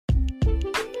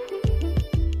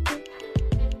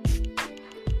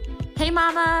Hey,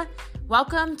 Mama.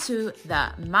 Welcome to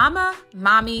the Mama,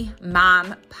 Mommy,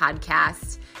 Mom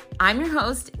podcast. I'm your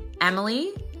host,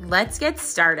 Emily. Let's get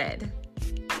started.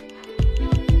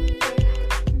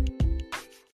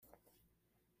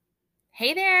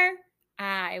 Hey there.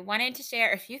 I wanted to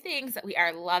share a few things that we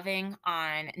are loving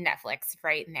on Netflix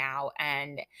right now,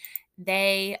 and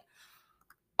they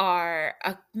are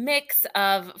a mix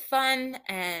of fun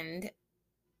and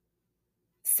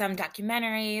some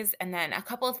documentaries, and then a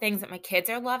couple of things that my kids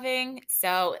are loving.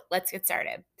 So let's get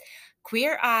started.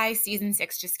 Queer Eye season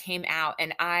 6 just came out,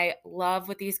 and I love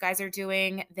what these guys are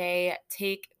doing. They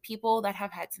take people that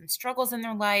have had some struggles in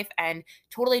their life and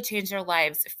totally change their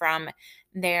lives, from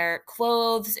their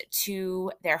clothes to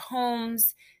their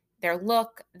homes, their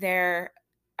look, they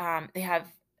have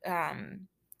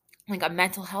like a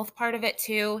mental health part of it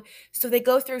too. So they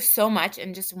go through so much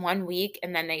in just 1 week,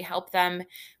 and then they help them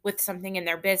with something in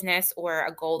their business or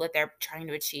a goal that they're trying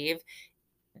to achieve.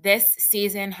 This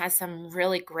season has some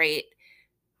really great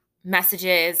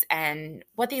messages, and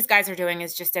what these guys are doing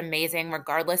is just amazing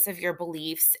regardless of your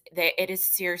beliefs. It is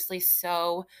seriously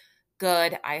so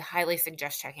good. I highly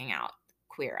suggest checking out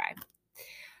Queer Eye.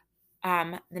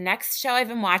 The next show I've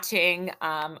been watching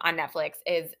on Netflix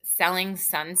is Selling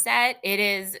Sunset. It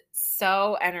is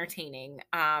so entertaining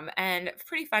and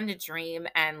pretty fun to dream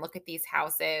and look at these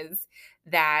houses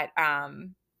that are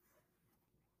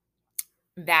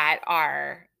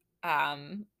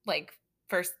like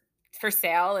for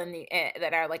sale, and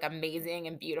that are like amazing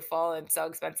and beautiful and so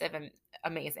expensive and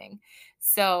amazing.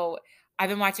 So I've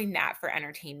been watching that for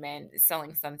entertainment,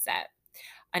 Selling Sunset.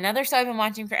 Another show I've been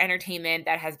watching for entertainment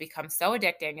that has become so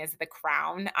addicting is The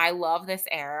Crown. I love this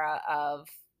era of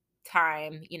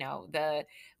time,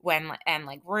 and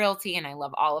like royalty, and I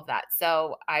love all of that.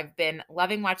 So I've been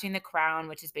loving watching The Crown,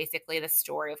 which is basically the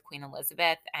story of Queen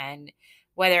Elizabeth, and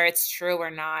whether it's true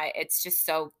or not, it's just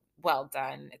so well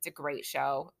done. It's a great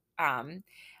show.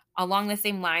 Along the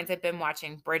same lines, I've been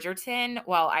watching Bridgerton.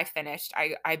 Well,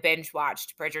 I binge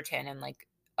watched Bridgerton in like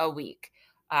a week.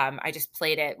 I just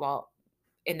played it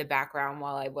in the background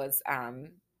while I was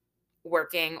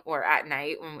working, or at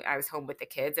night when I was home with the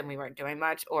kids and we weren't doing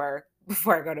much, or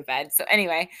before I go to bed. So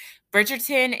anyway,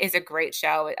 Bridgerton is a great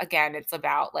show. Again, it's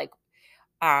about like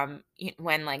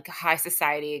when like high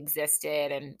society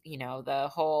existed, and the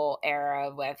whole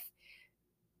era with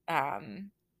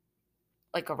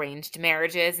like arranged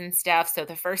marriages and stuff. So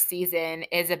the first season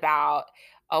is about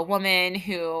a woman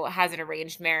who has an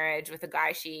arranged marriage with a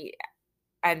guy she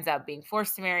ends up being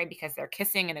forced to marry because they're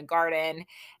kissing in a garden.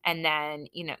 And then,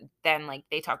 then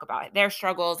they talk about their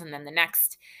struggles. And then the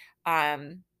next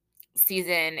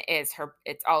season is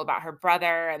it's all about her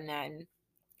brother. And then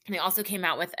they also came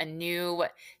out with a new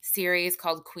series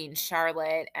called Queen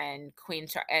Charlotte, and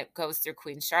it goes through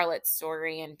Queen Charlotte's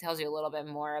story and tells you a little bit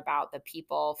more about the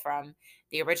people from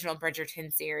the original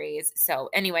Bridgerton series. So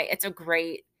anyway, it's a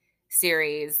great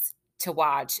series to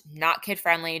watch. Not kid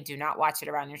friendly. Do not watch it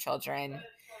around your children.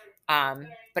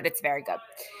 But it's very good.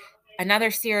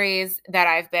 Another series that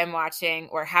I've been watching,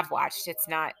 or have watched,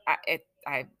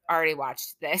 I already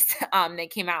watched this. They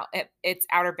came out, it's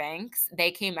Outer Banks.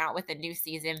 They came out with a new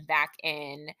season back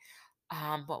in,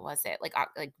 what was it? Like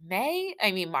May?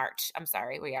 I mean, March. I'm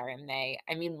sorry. We are in May.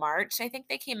 I mean, March. I think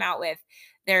they came out with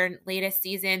their latest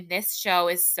season. This show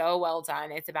is so well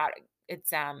done. It's a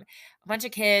bunch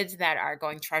of kids that are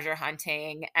going treasure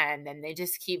hunting, and then they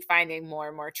just keep finding more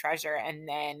and more treasure. And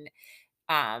then,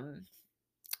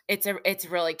 it's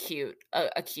really cute,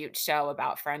 a cute show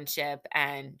about friendship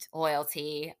and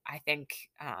loyalty. I think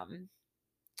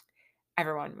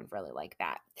everyone would really like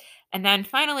that. And then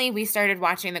finally, we started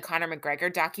watching the Conor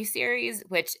McGregor docuseries,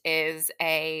 which is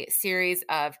a series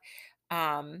of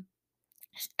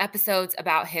episodes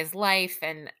about his life.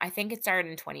 And I think it started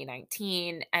in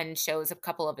 2019 and shows a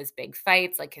couple of his big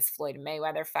fights, like his Floyd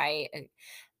Mayweather fight,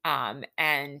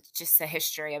 and just a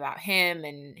history about him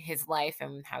and his life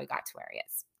and how he got to where he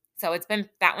is. So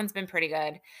that one's been pretty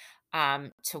good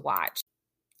to watch.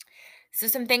 So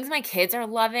some things my kids are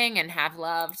loving and have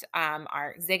loved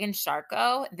are Zig and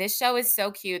Sharko. This show is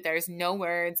so cute. There's no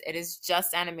words. It is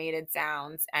just animated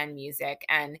sounds and music.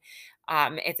 And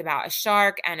it's about a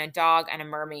shark and a dog and a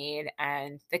mermaid.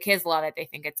 And the kids love it. They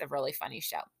think it's a really funny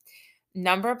show.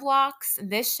 Number Blocks.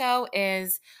 This show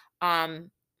is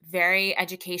very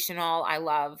educational. I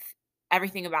love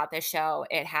everything about this show.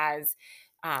 It has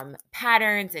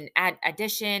patterns and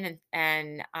addition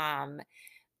and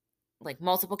like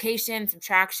multiplication,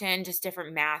 subtraction, just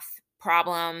different math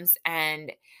problems,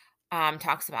 and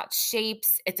talks about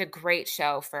shapes. It's a great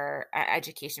show for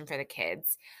education for the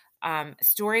kids.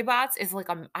 Storybots is like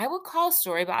I would call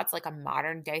Storybots like a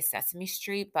modern day Sesame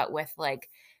Street, but with like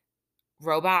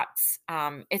robots.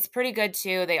 It's pretty good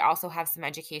too. They also have some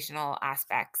educational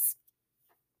aspects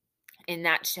in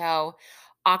that show.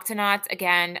 Octonauts,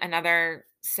 again, another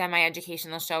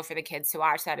semi-educational show for the kids to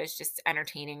watch that is just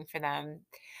entertaining for them.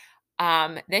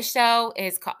 This show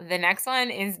is the next one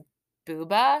is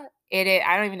Booba. It is,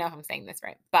 I don't even know if I'm saying this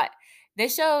right, but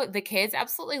this show, the kids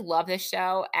absolutely love this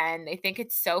show and they think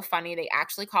it's so funny. They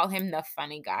actually call him the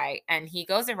funny guy, and he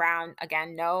goes around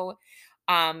again,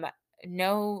 um,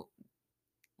 no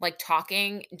like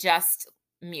talking, just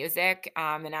music,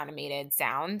 and animated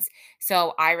sounds.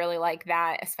 So I really like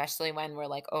that, especially when we're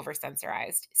like over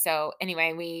sensorized. So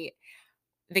anyway,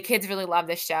 the kids really love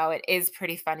this show. It is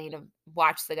pretty funny to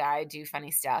watch the guy do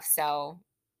funny stuff. So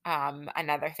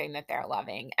another thing that they're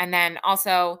loving. And then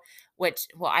also, which,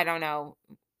 well, I don't know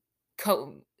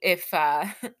if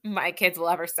my kids will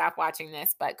ever stop watching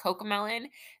this, but Cocomelon,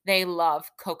 they love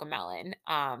Cocomelon.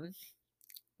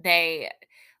 They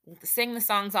sing the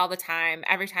songs all the time.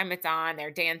 Every time it's on,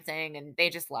 they're dancing and they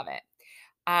just love it.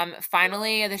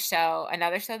 Finally, another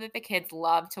show that the kids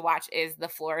love to watch is The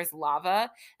Floor is Lava.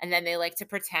 And then they like to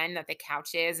pretend that the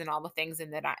couches and all the things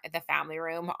in the family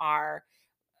room are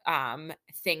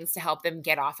things to help them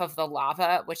get off of the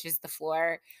lava, which is the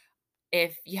floor.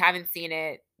 If you haven't seen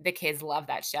it, the kids love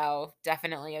that show.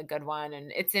 Definitely a good one,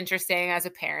 and it's interesting as a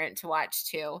parent to watch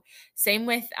too. Same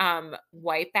with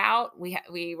Wipeout.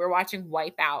 We were watching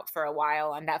Wipeout for a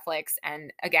while on Netflix,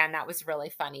 and again, that was really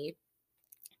funny.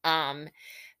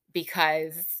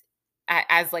 Because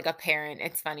as like a parent,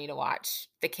 it's funny to watch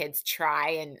the kids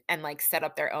try and like set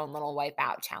up their own little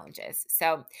Wipeout challenges.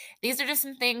 So these are just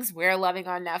some things we're loving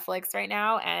on Netflix right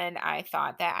now, and I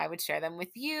thought that I would share them with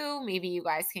you. Maybe you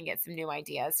guys can get some new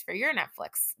ideas for your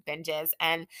Netflix binges.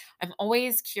 And I'm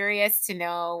always curious to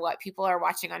know what people are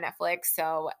watching on Netflix,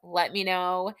 so let me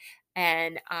know.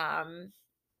 And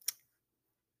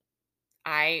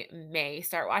I may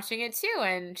start watching it too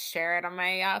and share it on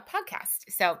my podcast.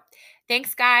 So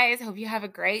thanks, guys. Hope you have a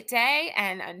great day.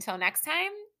 And until next time,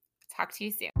 talk to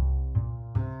you soon.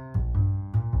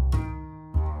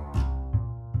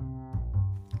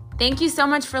 Thank you so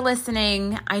much for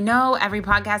listening. I know every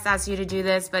podcast asks you to do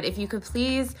this, but if you could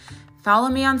please follow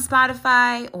me on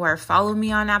Spotify or follow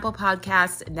me on Apple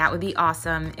Podcasts, that would be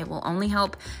awesome. It will only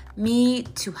help me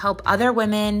to help other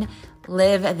women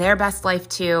live their best life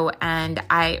too, and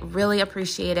I really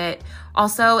appreciate it.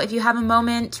 Also, if you have a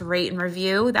moment to rate and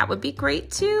review, that would be great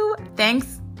too.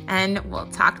 Thanks, and we'll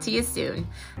talk to you soon.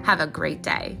 Have a great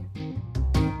day.